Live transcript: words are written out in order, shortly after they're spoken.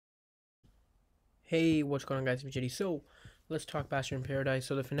Hey, what's going on, guys? It's Jedi. So, let's talk Bachelor in Paradise.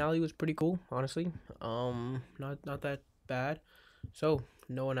 So the finale was pretty cool, honestly. Not that bad. So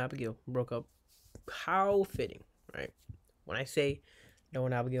Noah and Abigail broke up. How fitting, right? When I say Noah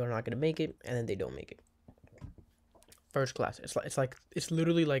and Abigail are not gonna make it, and then they don't make it, first class. It's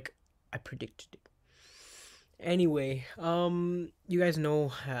literally like I predicted it. Anyway, you guys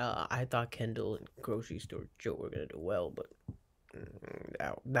know I thought Kendall and Grocery Store Joe were gonna do well, but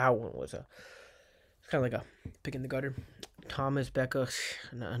that one was a kind of like a pick in the gutter. Thomas, Becca,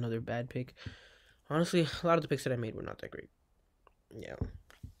 another bad pick. Honestly, a lot of the picks that I made were not that great. Yeah.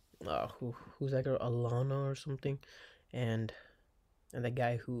 Who's that girl? Alana or something, and that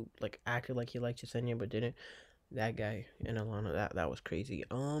guy who like acted like he liked Yesenia but didn't. That guy and Alana, that was crazy.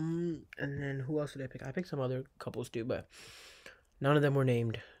 And then who else did I pick? I picked some other couples too, but none of them were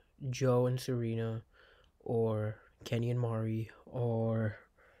named Joe and Serena, or Kenny and Mari, or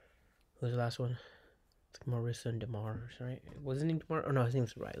who's the last one? It's like Marissa and Demar, right? Wasn't he Demar? Oh no, his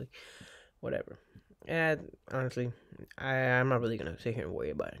name's Riley. Whatever. And honestly, I'm not really gonna sit here and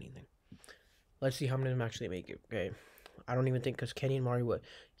worry about anything. Let's see how many of them actually make it. Okay, I don't even think because Kenny and Mari, what?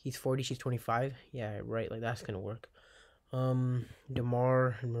 He's 40, she's 25. Yeah, right. Like that's gonna work.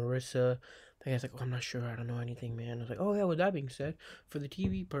 Demar and Marissa. The guy's like, oh, I'm not sure. I don't know anything, man. I was like, oh yeah. With that being said, for the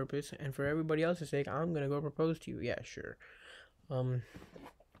TV purpose and for everybody else's sake, I'm gonna go propose to you. Yeah, sure. Um,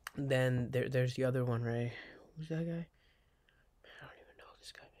 then there's the other one, right? Who's that guy? I don't even know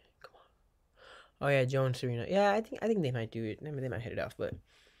this guy, man. Come on. Oh yeah, Joe and Serena. Yeah, I think they might do it. I mean, they might hit it off, but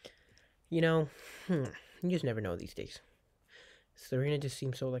you know, you just never know these days. Serena just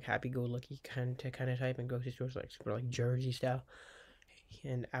seems so like happy-go-lucky kind of type, and grocery stores like super like Jersey style.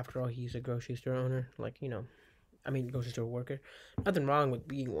 And after all, he's a grocery store owner, like I mean grocery store worker. Nothing wrong with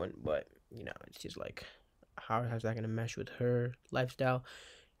being one, but it's just like how's that gonna mesh with her lifestyle?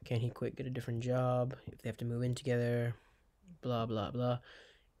 Can he quit, get a different job if they have to move in together? Blah blah blah.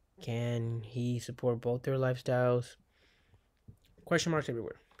 Can he support both their lifestyles? Question marks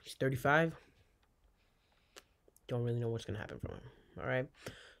everywhere. He's 35. Don't really know what's gonna happen from him. All right.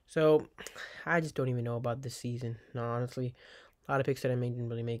 So I just don't even know about this season. No, honestly, a lot of picks that I made didn't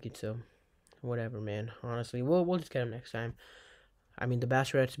really make it. So whatever, man. Honestly, we'll just get him next time. I mean, the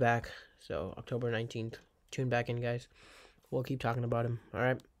Bachelorette's back. So October 19th. Tune back in, guys. We'll keep talking about him. All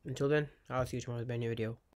right. Until then, I'll see you tomorrow with a brand new video.